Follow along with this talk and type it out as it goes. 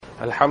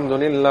الحمد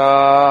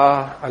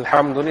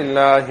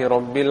لله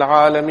رب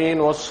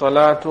العالمين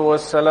والصلاة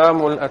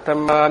والسلام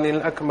الأتمان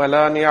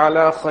الأكملان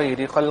على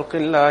خير خلق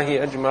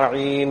الله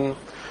أجمعين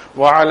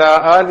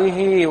وعلى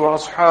آله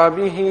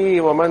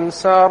وأصحابه ومن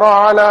سار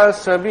على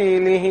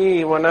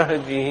سبيله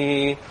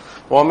ونهجه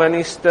ومن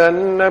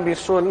استنى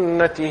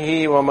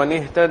بسنته ومن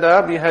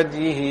اهتدى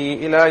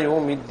بهديه إلى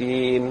يوم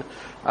الدين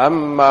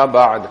أما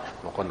بعد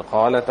وقد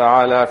قال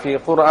تعالى في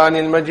قرآن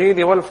المجيد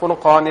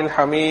والفرقان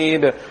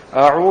الحميد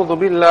أعوذ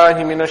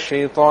بالله من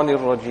الشيطان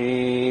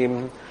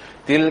الرجيم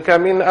تلك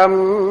من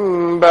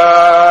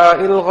أنباء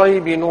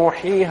الغيب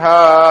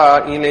نوحيها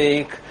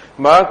إليك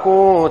ما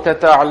كنت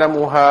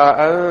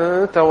تعلمها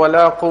أنت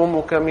ولا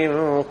قومك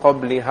من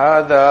قبل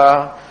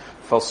هذا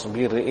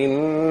فاصبر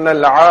إن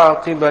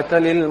العاقبة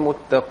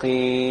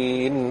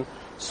للمتقين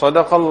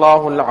صدق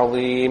الله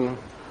العظيم.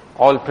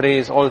 All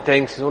praise, all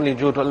thanks is only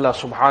due to Allah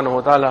subhanahu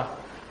wa ta'ala.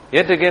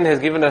 Yet again has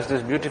given us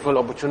this beautiful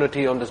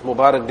opportunity on this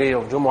Mubarak day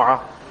of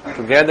Jumu'ah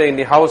to gather in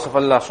the house of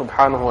Allah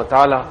subhanahu wa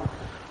ta'ala.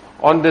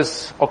 On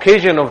this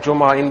occasion of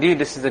Jumu'ah, indeed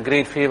this is a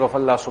great favor of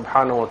Allah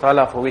subhanahu wa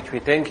ta'ala for which we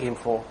thank Him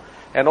for.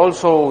 And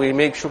also we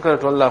make shukr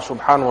to Allah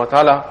subhanahu wa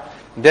ta'ala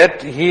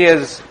that He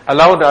has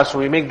allowed us,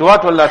 we make dua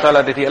to Allah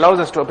ta'ala that He allows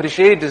us to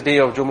appreciate this day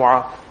of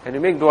Jumu'ah. And we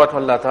make dua to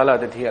Allah ta'ala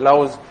that He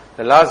allows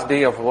the last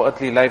day of our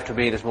earthly life to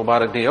be this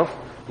Mubarak day of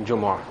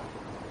Jumu'ah.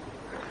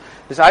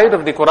 This ayat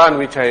of the Quran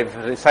which I have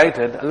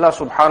recited, Allah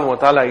subhanahu wa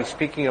ta'ala is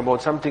speaking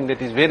about something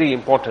that is very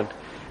important.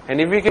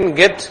 And if we can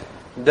get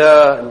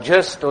the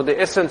gist or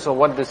the essence of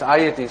what this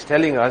ayat is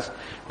telling us,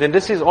 then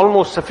this is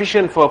almost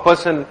sufficient for a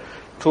person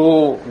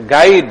to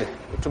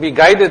be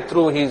guided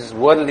through his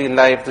worldly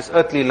life, this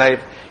earthly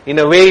life, in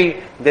a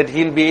way that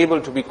he'll be able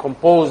to be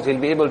composed, he'll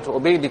be able to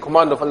obey the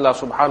command of Allah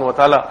subhanahu wa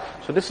ta'ala.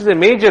 So this is a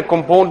major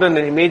component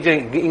and a major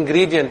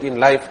ingredient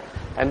in life.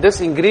 And this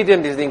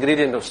ingredient is the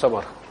ingredient of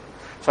sabr.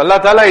 So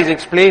Allah Ta'ala is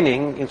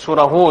explaining in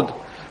Surah Hud,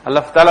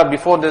 Allah Ta'ala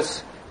before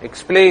this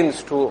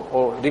explains to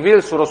or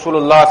reveals to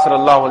Rasulullah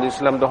sallallahu alaihi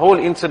wasallam the whole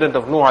incident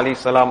of Nuh alayhi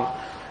salam.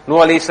 Nuh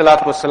alayhi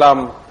salatu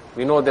wasalam,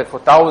 we know that for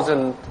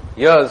 1,000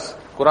 years,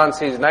 Quran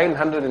says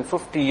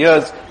 950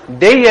 years,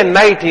 day and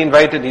night he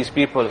invited his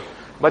people.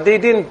 But they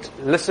didn't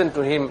listen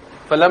to him.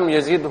 فَلَمْ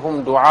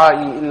يَزِدْهُمْ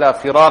دُعَائِي إِلَّا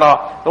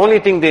فِرَارًا. The only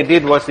thing they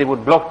did was they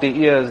would block their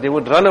ears, they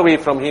would run away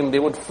from him, they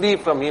would flee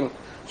from him.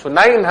 So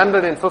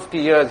 950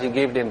 years he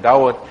gave them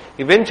da'wat.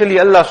 Eventually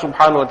Allah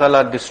subhanahu wa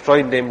ta'ala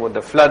destroyed them with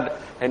the flood.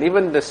 And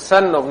even the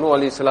son of Nuh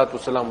alayhi salatu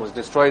wasalam was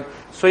destroyed.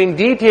 So in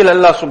detail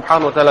Allah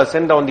subhanahu wa ta'ala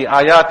sent down the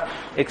ayat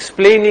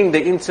explaining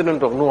the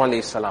incident of Nuh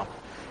alayhi salam.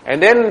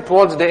 And then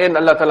towards the end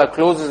Allah ta'ala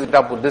closes it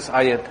up with this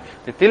ayat.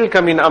 تِلْكَ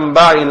مِنْ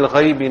أَنْبَاءِ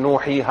الْغَيْبِ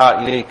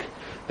نُوحِيهَا إِلَيْكَ.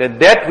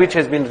 That which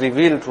has been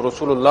revealed to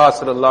Rasulullah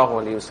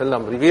sallallahu alayhi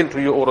wasallam, revealed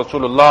to you, O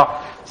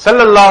Rasulullah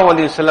sallallahu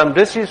alayhi wasallam,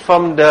 this is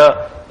from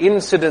the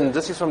incidents,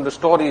 this is from the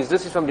stories,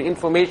 this is from the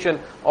information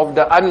of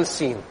the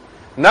unseen.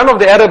 None of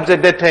the Arabs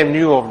at that time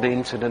knew of the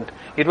incident.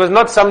 It was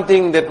not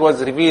something that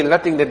was revealed,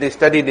 nothing that they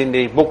studied in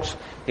their books,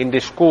 in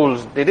their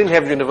schools. They didn't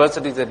have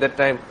universities at that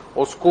time,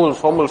 or schools,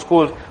 formal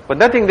schools, but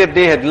nothing that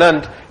they had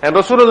learned. And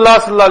Rasulullah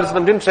sallallahu alaihi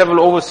wasallam didn't travel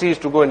overseas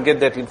to go and get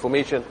that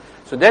information.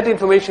 So that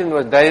information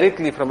was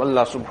directly from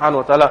Allah subhanahu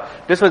wa ta'ala.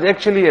 This was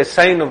actually a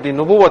sign of the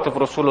nubuwwat of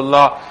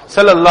Rasulullah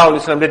sallallahu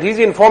alaihi wasallam, that He's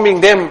informing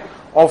them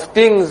of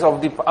things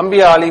of the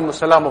Anbiya alayhi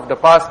salam of the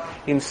past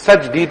in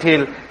such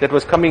detail that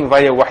was coming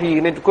via wahi.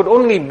 And it could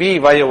only be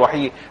via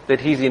wahi that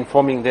He's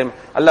informing them.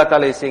 Allah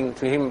Ta'ala is saying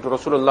to him, to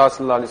Rasulullah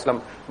sallallahu alaihi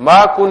wasallam,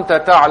 مَا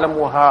كُنْتَ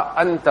تَعْلَمُهَا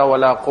أَنْتَ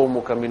وَلَا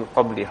قَوْمُكَ مِنْ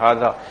قَبْلِ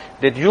هَذَا.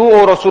 That you,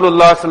 O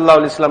Rasulullah sallallahu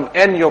alaihi wasallam,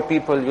 and your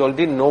people, you all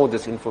didn't know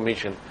this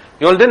information.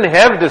 You all didn't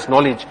have this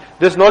knowledge.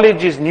 This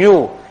knowledge is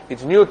new.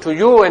 It's new to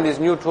you and is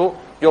new to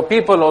your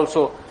people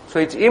also. So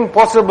it's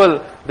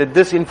impossible that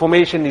this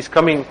information is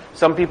coming.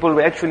 Some people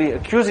were actually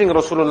accusing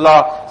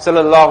Rasulullah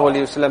sallallahu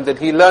alaihi wasallam that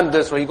he learned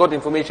this or he got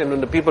information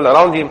from the people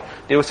around him.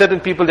 There were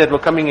certain people that were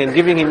coming and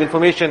giving him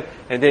information,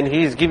 and then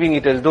he is giving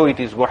it as though it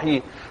is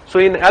wahi. So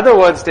in other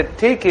words, that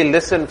take a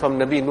lesson from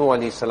Nabi Nuh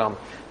alayhi salam.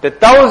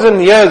 That 1,000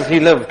 years he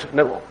lived, and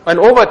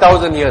over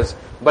 1,000 years,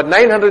 but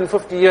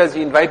 950 years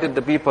he invited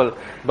the people,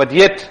 but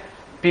yet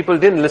people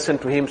didn't listen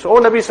to him. So, O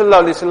Nabi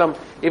sallallahu alaihi wasallam,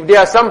 if there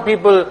are some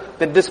people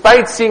that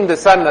despite seeing the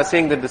sun are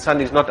saying that the sun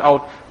is not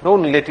out,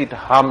 don't let it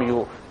harm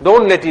you.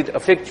 Don't let it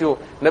affect you.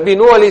 Nabi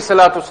Nuh alayhi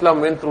salatu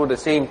wasalam went through the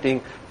same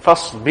thing.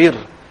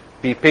 Fasbir,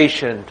 be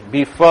patient,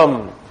 be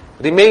firm.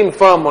 Remain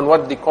firm on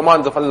what the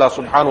commands of Allah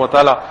subhanahu wa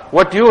ta'ala.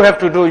 What you have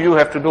to do, you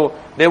have to do.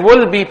 There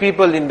will be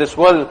people in this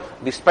world,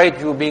 despite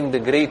you being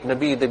the great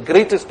Nabi, the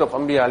greatest of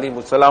Anbiya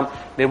alayhi salam,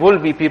 there will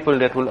be people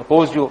that will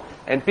oppose you.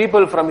 And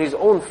people from his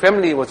own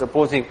family was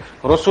opposing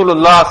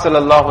Rasulullah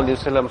sallallahu alayhi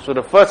wasallam. So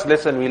the first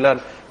lesson we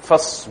learn,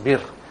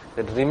 fasbir,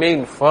 that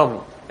remain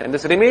firm. And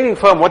this remaining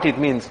firm, what it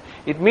means?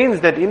 It means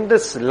that in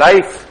this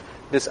life,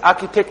 this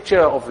architecture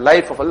of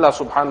life of Allah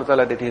subhanahu wa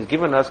ta'ala that He has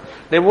given us,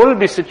 there will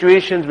be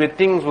situations where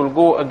things will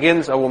go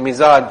against our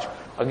mizaj,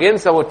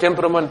 against our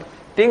temperament,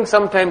 things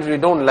sometimes we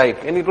don't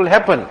like, and it will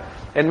happen.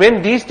 And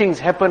when these things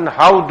happen,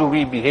 how do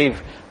we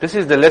behave? This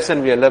is the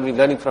lesson we are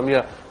learning from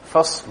here.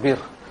 Fasbir.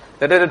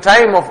 That at a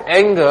time of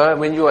anger,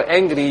 when you are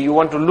angry, you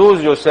want to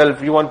lose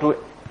yourself, you want to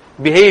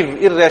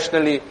behave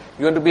irrationally,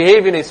 you want to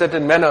behave in a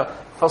certain manner.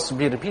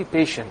 Fasbir, be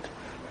patient.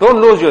 Don't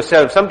lose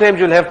yourself. Sometimes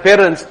you'll have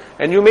parents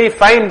and you may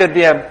find that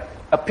they are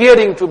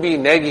appearing to be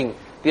nagging.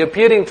 They're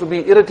appearing to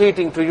be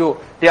irritating to you.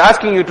 They're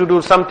asking you to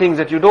do some things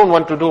that you don't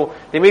want to do.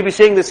 They may be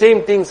saying the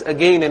same things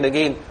again and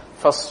again.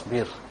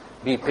 Fasbir.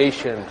 Be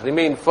patient.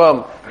 Remain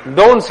firm.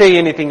 Don't say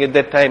anything at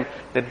that time.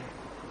 That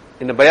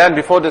in the bayan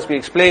before this we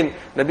explained,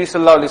 Nabi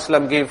sallallahu alaihi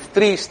wasallam gave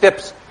 3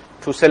 steps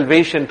to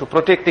salvation, to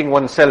protecting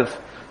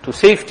oneself, to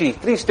safety.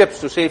 3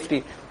 steps to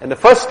safety. And the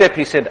first step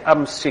he said,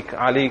 Amsik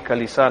alayka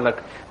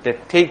lisanak,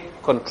 that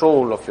take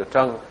control of your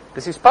tongue.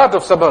 This is part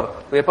of sabr,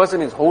 where a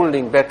person is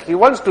holding back. He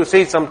wants to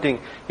say something.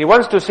 He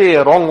wants to say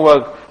a wrong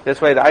word.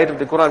 That's why the ayat of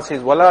the Quran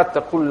says, وَلَا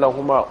تَقُلْ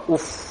لَهُمَا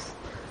uff.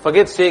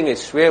 Forget saying a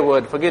swear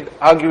word. Forget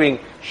arguing,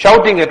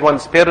 shouting at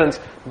one's parents.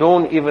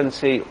 Don't even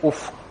say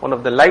uff. One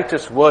of the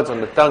lightest words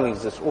on the tongue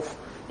is this uff.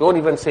 Don't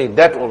even say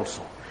that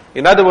also.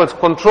 In other words,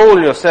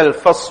 control yourself.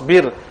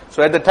 Fasbir.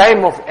 So at the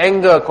time of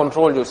anger,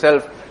 control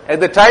yourself. At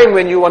the time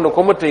when you want to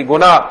commit a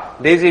guna,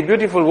 there is a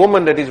beautiful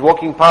woman that is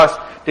walking past.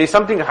 There is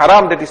something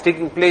haram that is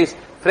taking place.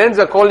 Friends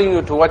are calling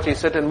you to watch a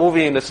certain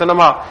movie in the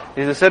cinema.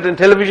 There is a certain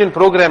television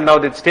program now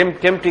that's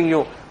tempting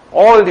you.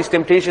 All these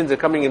temptations are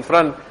coming in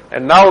front.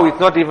 And now it's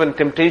not even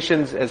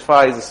temptations as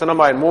far as the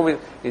cinema and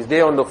movie is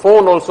there on the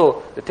phone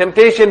also. The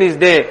temptation is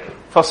there.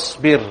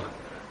 Fasbir.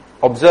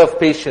 Observe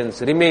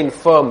patience. Remain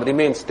firm.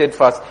 Remain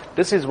steadfast.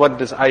 This is what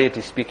this ayat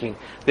is speaking.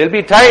 There'll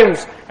be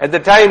times, at the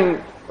time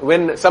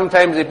when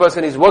sometimes a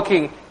person is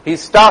working,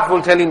 his staff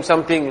will tell him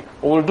something,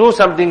 or will do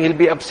something, he'll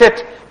be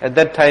upset. At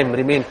that time,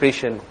 remain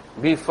patient.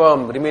 Be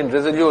firm, remain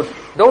resolute.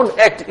 Don't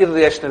act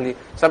irrationally.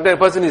 Sometimes a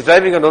person is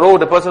driving on the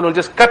road, a person will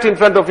just cut in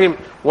front of him.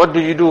 What do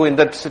you do in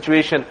that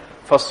situation?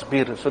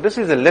 Fasbir. So this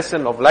is a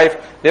lesson of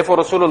life. Therefore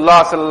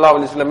Rasulullah sallallahu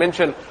alaihi wasallam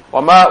mentioned,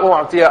 وَمَا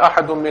أُعْطِيَ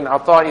أَحَدٌ مِّنْ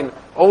عَطَاءٍ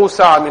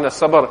أَوْسَعَ مِنَ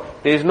الصَّبْرِ.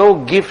 There is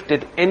no gift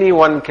that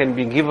anyone can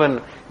be given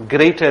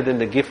greater than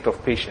the gift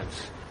of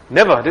patience.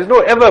 Never. There is no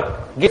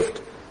ever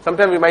gift.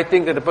 Sometimes we might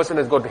think that the person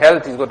has got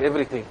health, he's got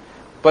everything.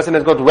 Person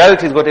has got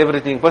wealth, he's got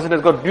everything. Person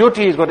has got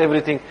beauty, he's got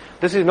everything.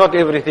 This is not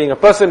everything. A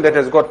person that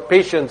has got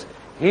patience,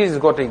 he's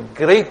got a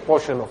great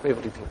portion of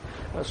everything.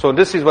 So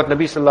this is what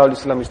Nabi sallallahu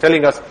alaihi wasallam is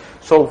telling us.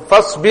 So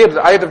fasbir,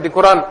 the ayat of the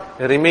Quran,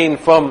 remain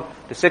firm.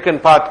 The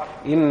second part,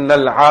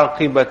 innal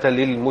aqibata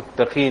lil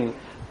muttaqin.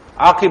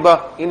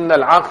 Aqiba,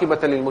 innal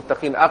aqibata lil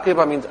muttaqin.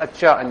 Aqiba means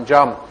acha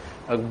anjam.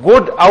 A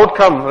good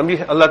outcome.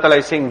 Allah Ta'ala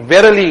is saying,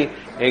 verily,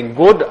 a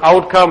good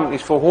outcome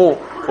is for who?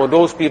 For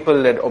those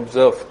people that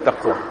observe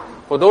taqwa.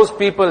 For those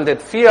people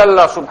that fear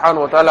Allah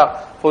subhanahu wa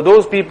ta'ala. For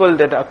those people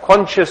that are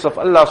conscious of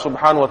Allah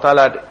subhanahu wa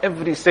ta'ala at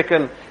every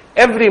second,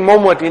 every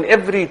moment, in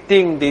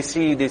everything they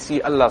see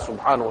Allah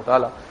subhanahu wa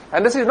ta'ala.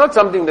 And this is not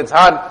something that's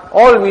hard.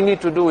 All we need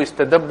to do is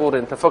tadabbur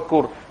and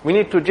tafakkur. We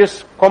need to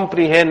just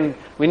comprehend.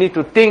 We need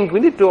to think. We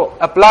need to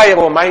apply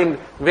our mind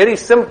very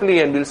simply,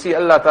 and we'll see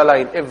Allah Ta'ala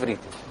in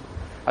everything.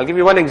 I'll give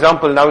you one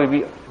example. Now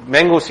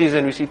mango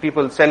season, we see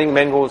people selling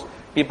mangoes,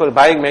 people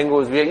buying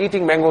mangoes, we are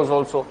eating mangoes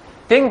also.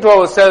 Think to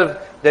ourselves,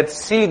 that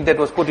seed that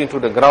was put into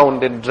the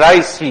ground, that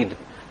dry seed,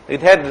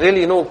 it had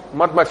really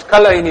not much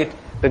color in it.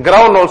 The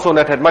ground also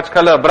not had much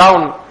color,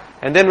 brown.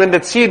 And then when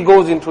that seed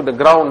goes into the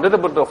ground, little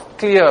bit of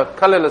clear,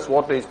 colorless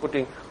water is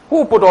putting.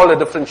 Who put all the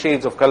different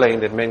shades of color in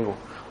that mango?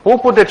 Who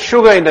put that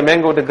sugar in the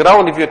mango? The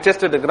ground, if you had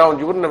tested the ground,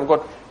 you wouldn't have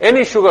got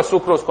any sugar,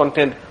 sucrose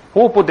content.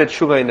 Who put that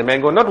sugar in the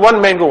mango? Not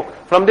one mango.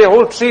 From there,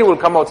 whole tree will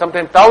come out,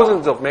 sometimes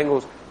thousands of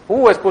mangoes.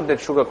 Who has put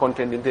that sugar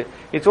content in there?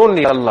 It's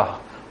only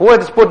Allah. Who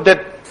has put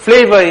that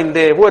flavor in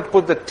there? Who has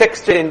put the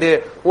texture in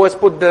there? Who has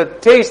put the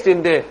taste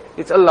in there?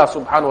 It's Allah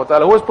subhanahu wa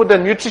ta'ala. Who has put the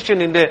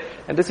nutrition in there?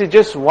 And this is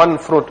just one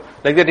fruit.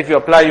 Like that, if you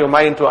apply your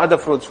mind to other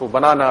fruits, for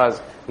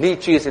bananas,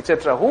 lychees,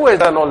 etc. Who has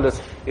done all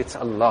this? It's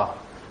Allah.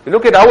 We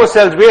look at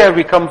ourselves, where have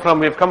we come from?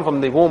 We have come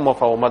from the womb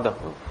of our mother.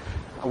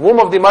 The womb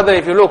of the mother,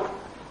 if you look,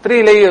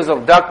 3 layers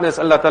of darkness,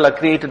 Allah Ta'ala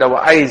created our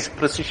eyes,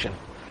 precision.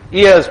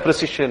 Ears,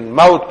 precision.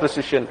 Mouth,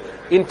 precision.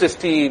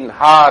 Intestine,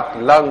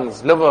 heart,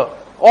 lungs, liver,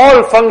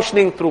 all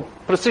functioning through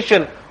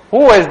precision.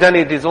 Who has done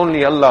it is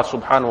only Allah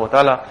subhanahu wa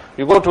ta'ala.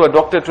 You go to a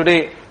doctor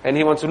today and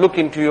he wants to look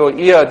into your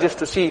ear just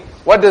to see,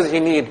 what does he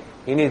need?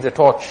 He needs a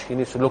torch. He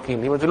needs to look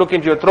in. He wants to look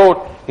into your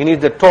throat. He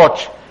needs a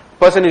torch.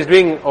 Person is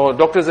doing, or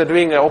doctors are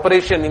doing an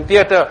operation in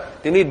theater.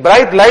 They need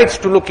bright lights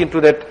to look into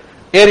that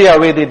area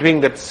where they're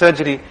doing that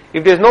surgery.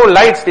 If there's no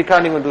lights, they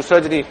can't even do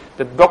surgery.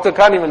 The doctor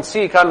can't even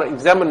see, can't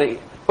examine the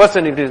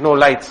person if there's no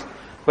lights.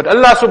 But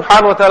Allah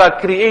subhanahu wa ta'ala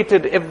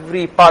created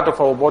every part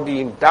of our body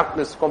in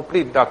darkness,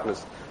 complete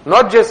darkness.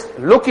 Not just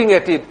looking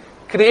at it,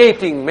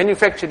 creating,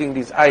 manufacturing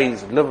these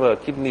eyes, liver,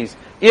 kidneys,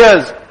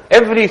 ears,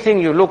 everything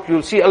you look,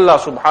 you'll see Allah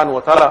subhanahu wa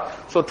ta'ala.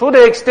 So to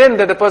the extent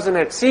that a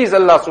person sees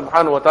Allah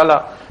subhanahu wa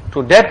ta'ala,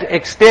 to that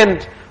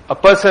extent, a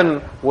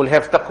person will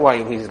have taqwa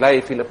in his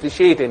life. He'll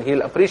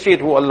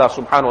appreciate who Allah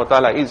subhanahu wa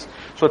ta'ala is.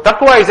 So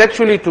taqwa is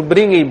actually to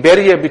bring a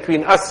barrier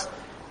between us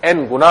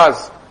and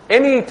gunas.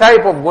 Any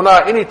type of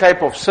guna, any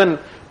type of sin,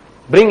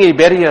 bring a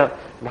barrier.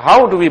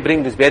 How do we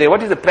bring this barrier?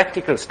 What is the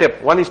practical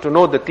step? One is to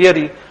know the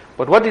theory,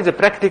 but what is the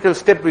practical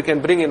step we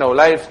can bring in our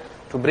lives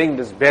to bring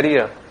this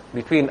barrier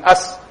between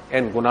us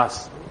and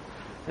gunas?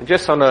 And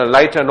just on a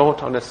lighter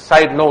note, on a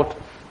side note,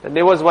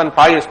 there was one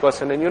pious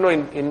person, and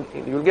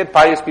you'll get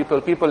pious people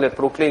that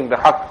proclaim the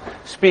haqq,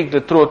 speak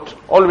the truth,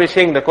 always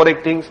saying the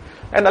correct things,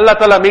 and Allah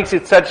Ta'ala makes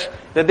it such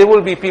that there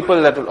will be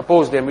people that will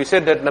oppose them. We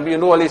said that Nabi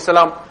Nuh alayhi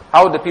salam,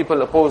 how the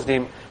people opposed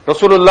him.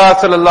 Rasulullah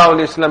sallallahu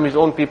alayhi wasallam, his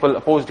own people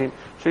opposed him.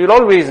 So you'll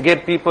always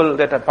get people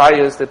that are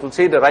pious, that will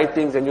say the right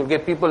things, and you'll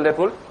get people that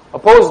will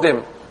oppose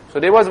them. So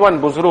there was one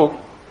Buzruk,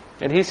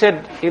 and he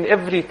said, in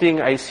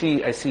everything I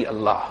see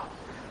Allah.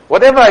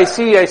 Whatever I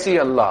see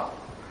Allah.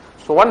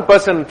 So one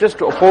person, just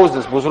to oppose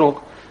this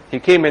Buzruk, he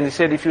came and he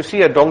said, if you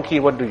see a donkey,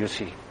 what do you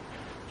see?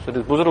 So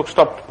this Buzruk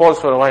stopped, paused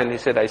for a while, and he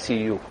said, I see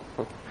you.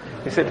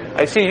 He said,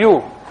 I see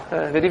you.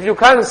 That if you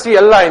can't see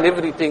Allah in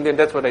everything, then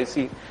that's what I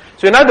see.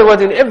 So in other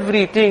words, in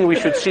everything we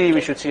should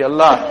see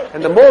Allah.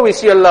 And the more we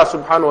see Allah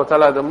subhanahu wa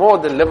ta'ala, the more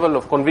the level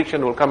of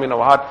conviction will come in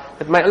our heart,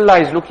 that my Allah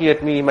is looking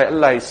at me, my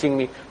Allah is seeing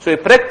me. So a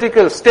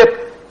practical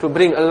step to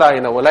bring Allah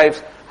in our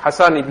lives.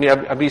 Hassan ibn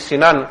Abi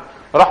Sinan,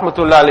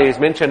 rahmatullah alayhi, is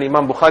mentioned,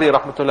 Imam Bukhari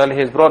rahmatullah alayhi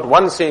has brought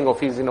one saying of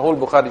his in the whole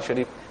Bukhari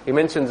Sharif. He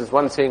mentions this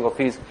one saying of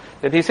his,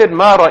 that he said,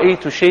 مَا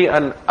رَأَيْتُ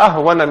شَيْئًا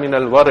أَهْوَنَ مِنَ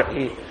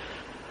الْوَرْعِ.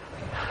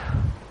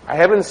 I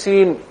haven't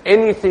seen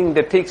anything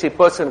that takes a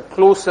person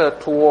closer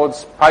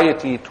towards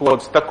piety,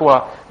 towards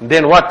taqwa,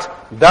 than what?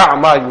 دَعْ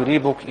مَا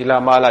يُرِيبُكْ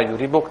إِلَى مَا لَا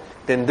يُرِيبُكْ.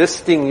 Then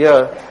this thing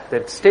here,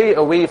 that stay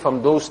away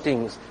from those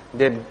things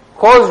that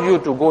cause you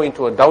to go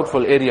into a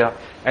doubtful area,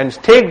 and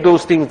take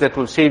those things that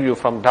will save you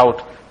from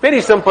doubt.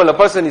 Very simple. A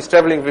person is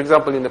traveling, for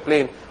example, in the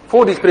plane.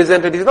 Food is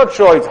presented. He's not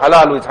sure it's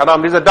halal or it's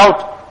haram. There's a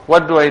doubt.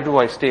 What do?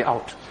 I stay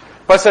out.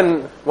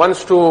 Person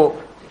wants to,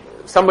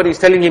 somebody is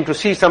telling him to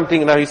see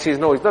something. Now he says,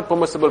 no, it's not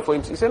permissible for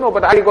him. He says, no,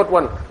 but I got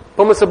one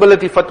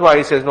permissibility fatwa.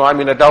 He says, no, I'm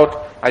in a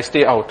doubt. I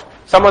stay out.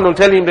 Someone will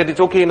tell him that it's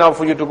okay now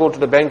for you to go to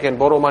the bank and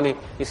borrow money.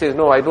 He says,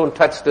 no, I don't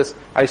touch this.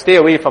 I stay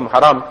away from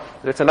haram.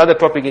 That's another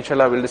topic,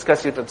 inshallah. We'll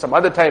discuss it at some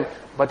other time.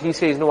 But he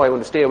says, no, I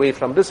want to stay away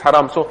from this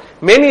haram. So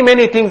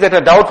many things that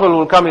are doubtful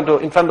will come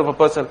in front of a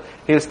person.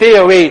 He'll stay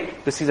away.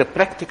 This is a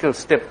practical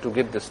step to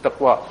get this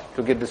taqwa,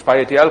 to get this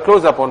piety. I'll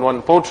close up on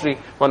one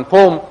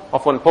poem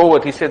of one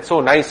poet. He said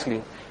so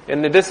nicely.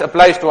 And this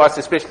applies to us,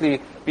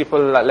 especially people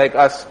like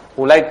us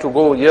who like to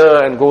go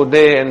here and go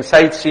there and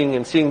sightseeing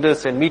and seeing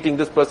this and meeting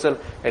this person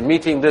and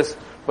meeting this.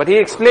 But he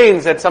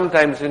explains that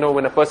sometimes,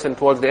 when a person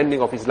towards the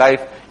ending of his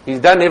life, he's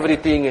done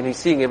everything and he's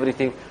seeing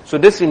everything. So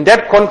this, in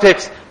that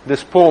context,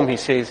 this poem he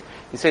said,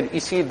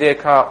 isi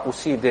dekha,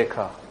 usi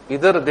dekha,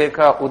 idhar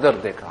dekha, udhar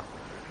dekha.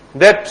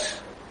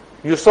 That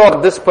you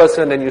saw this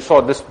person and you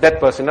saw that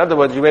person. In other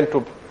words, you went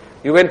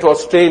to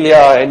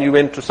Australia and you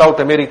went to South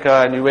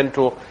America and you went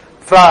to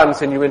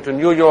France, and you went to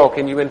New York,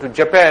 and you went to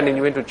Japan, and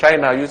you went to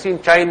China. You've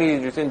seen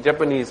Chinese, you've seen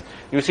Japanese,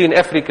 you've seen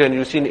African,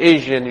 you've seen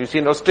Asian, you've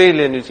seen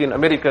Australian, you've seen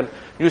American.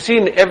 You've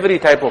seen every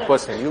type of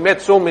person. You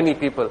met so many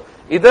people.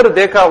 Idhar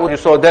dekha, you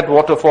saw that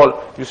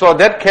waterfall, you saw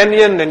that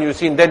canyon, and you've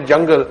seen that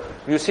jungle,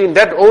 you've seen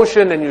that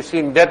ocean, and you've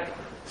seen that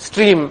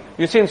stream.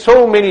 You've seen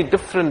so many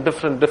different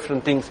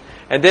things.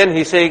 And then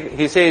he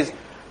says,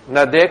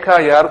 na dekha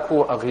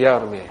yarku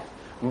aghyar mein.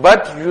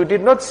 But you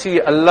did not see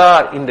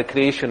Allah in the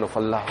creation of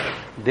Allah.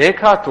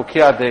 Dekha to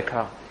kya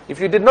dekha. If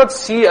you did not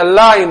see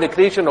Allah in the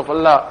creation of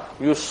Allah,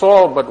 you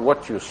saw but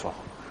what you saw.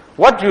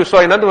 What you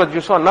saw, in other words,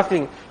 you saw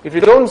nothing. If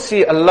you don't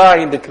see Allah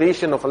in the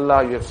creation of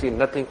Allah, you have seen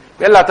nothing.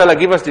 May Allah Ta'ala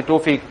give us the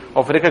tawfiq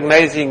of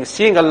recognizing,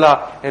 seeing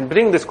Allah, and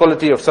bring this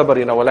quality of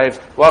sabr in our lives.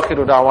 Wa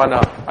akhiru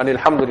da'wana anil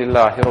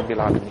hamdulillahi rabbil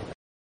alamin.